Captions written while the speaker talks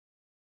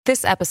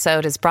This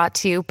episode is brought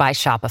to you by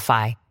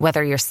Shopify.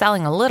 Whether you're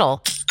selling a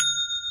little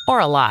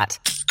or a lot,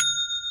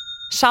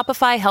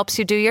 Shopify helps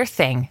you do your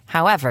thing,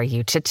 however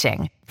you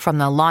cha-ching. From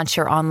the launch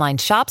your online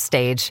shop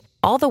stage,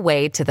 all the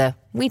way to the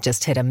we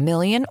just hit 1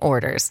 million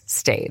orders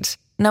stage.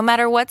 No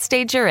matter what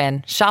stage you're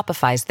in,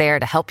 Shopify's there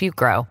to help you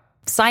grow.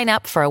 Sign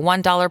up for a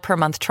 $1 per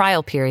month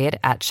trial period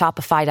at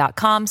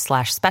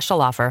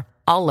shopify.com/special offer,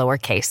 all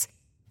lowercase.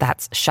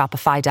 That's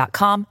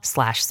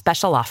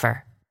shopify.com/special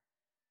offer.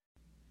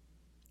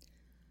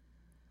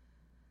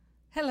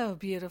 Hello,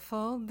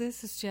 beautiful.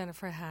 This is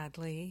Jennifer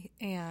Hadley,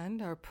 and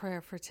our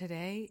prayer for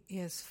today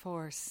is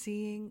for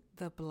seeing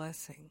the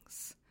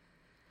blessings.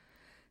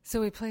 So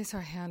we place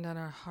our hand on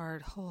our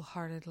heart,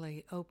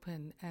 wholeheartedly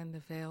open and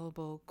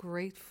available,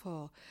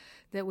 grateful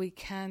that we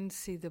can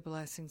see the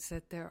blessings,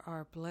 that there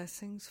are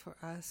blessings for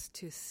us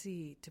to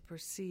see, to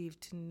perceive,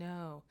 to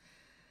know,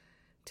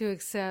 to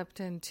accept,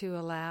 and to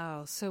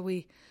allow. So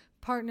we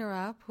partner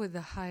up with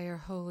the higher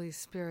Holy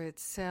Spirit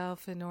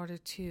self in order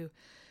to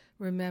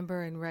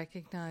remember and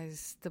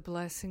recognize the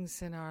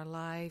blessings in our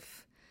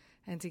life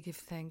and to give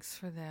thanks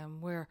for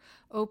them. We're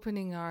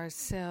opening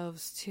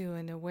ourselves to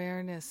an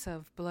awareness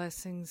of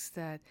blessings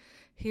that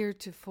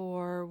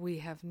heretofore we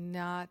have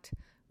not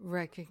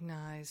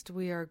recognized.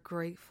 We are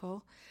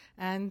grateful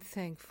and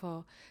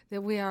thankful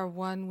that we are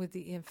one with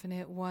the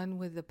infinite, one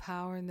with the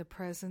power and the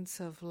presence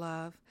of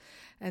love,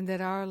 and that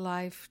our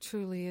life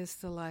truly is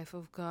the life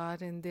of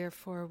God, and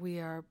therefore we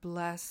are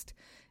blessed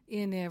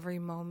in every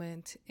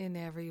moment, in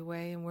every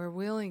way, and we're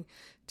willing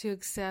to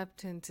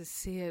accept and to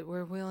see it.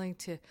 We're willing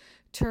to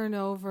turn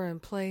over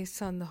and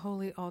place on the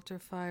holy altar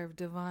fire of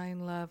divine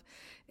love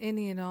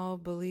any and all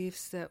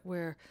beliefs that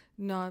we're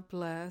not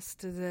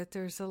blessed, that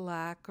there's a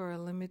lack or a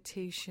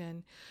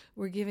limitation.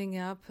 We're giving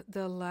up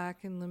the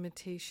lack and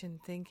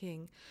limitation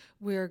thinking.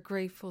 We're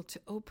grateful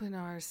to open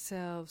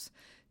ourselves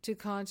to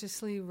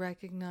consciously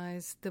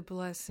recognize the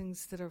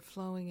blessings that are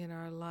flowing in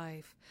our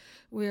life.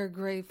 We are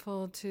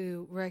grateful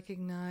to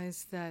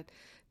recognize that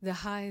the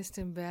highest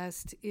and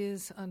best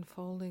is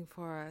unfolding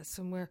for us,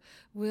 and we're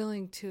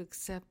willing to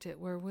accept it.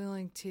 We're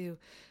willing to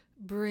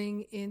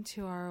bring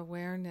into our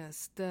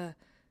awareness the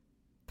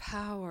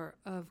power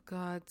of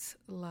God's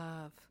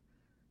love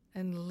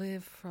and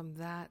live from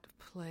that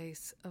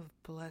place of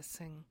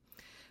blessing.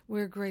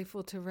 We're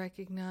grateful to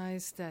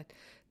recognize that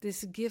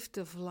this gift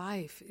of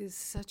life is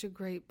such a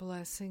great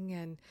blessing,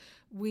 and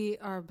we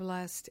are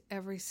blessed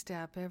every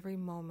step, every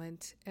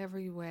moment,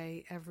 every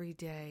way, every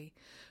day.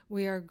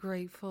 We are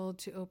grateful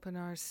to open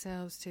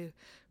ourselves to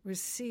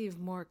receive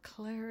more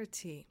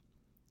clarity,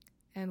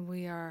 and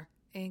we are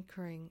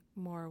anchoring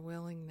more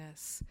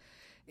willingness.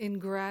 In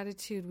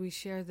gratitude, we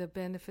share the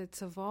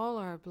benefits of all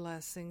our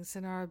blessings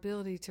and our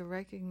ability to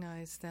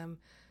recognize them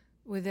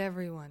with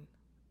everyone,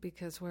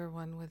 because we're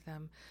one with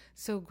them.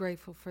 So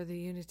grateful for the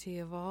unity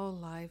of all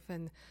life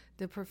and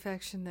the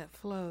perfection that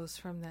flows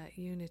from that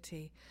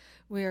unity.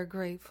 We are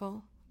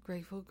grateful,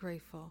 grateful,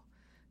 grateful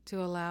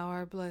to allow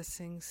our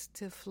blessings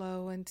to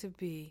flow and to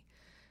be.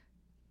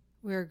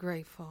 We are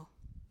grateful,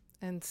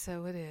 and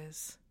so it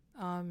is.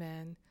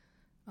 Amen,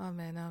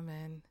 amen,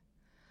 amen.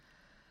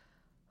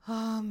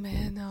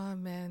 Amen,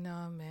 amen,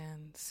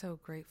 amen. So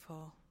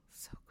grateful,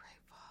 so grateful.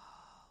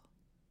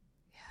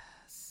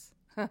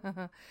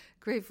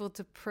 Grateful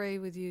to pray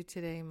with you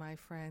today, my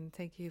friend.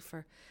 Thank you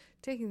for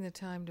taking the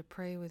time to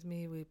pray with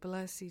me. We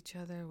bless each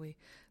other, we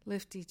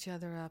lift each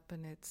other up,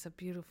 and it's a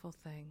beautiful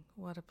thing.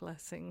 What a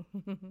blessing.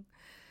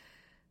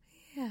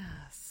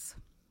 Yes.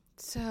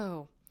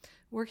 So,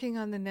 working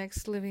on the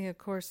next Living A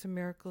Course in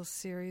Miracles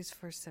series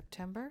for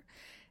September,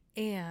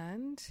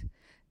 and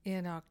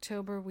in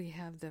October we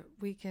have the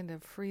Weekend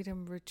of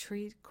Freedom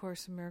Retreat,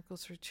 Course in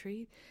Miracles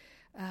Retreat.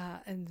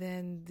 And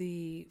then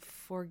the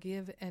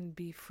Forgive and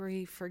Be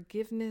Free,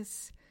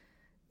 forgiveness,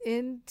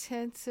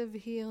 intensive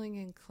healing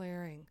and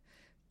clearing,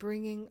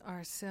 bringing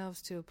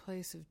ourselves to a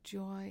place of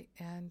joy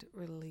and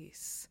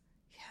release.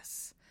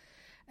 Yes.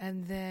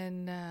 And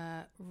then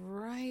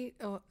right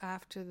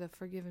after the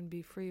Forgive and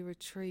Be Free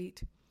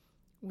retreat,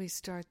 we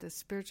start the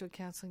Spiritual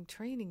Counseling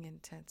Training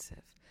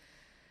Intensive.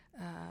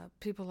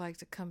 People like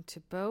to come to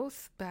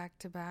both back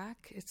to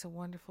back. It's a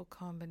wonderful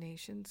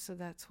combination, so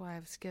that's why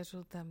I've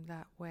scheduled them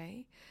that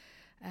way.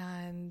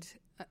 And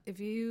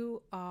if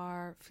you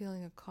are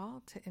feeling a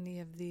call to any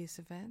of these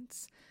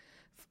events,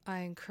 I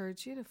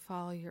encourage you to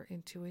follow your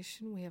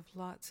intuition. We have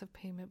lots of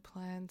payment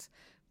plans.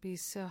 Be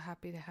so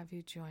happy to have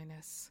you join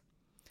us.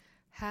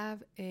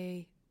 Have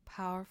a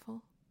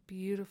powerful,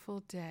 beautiful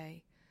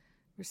day,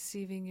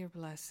 receiving your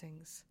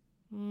blessings.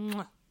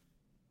 Mwah.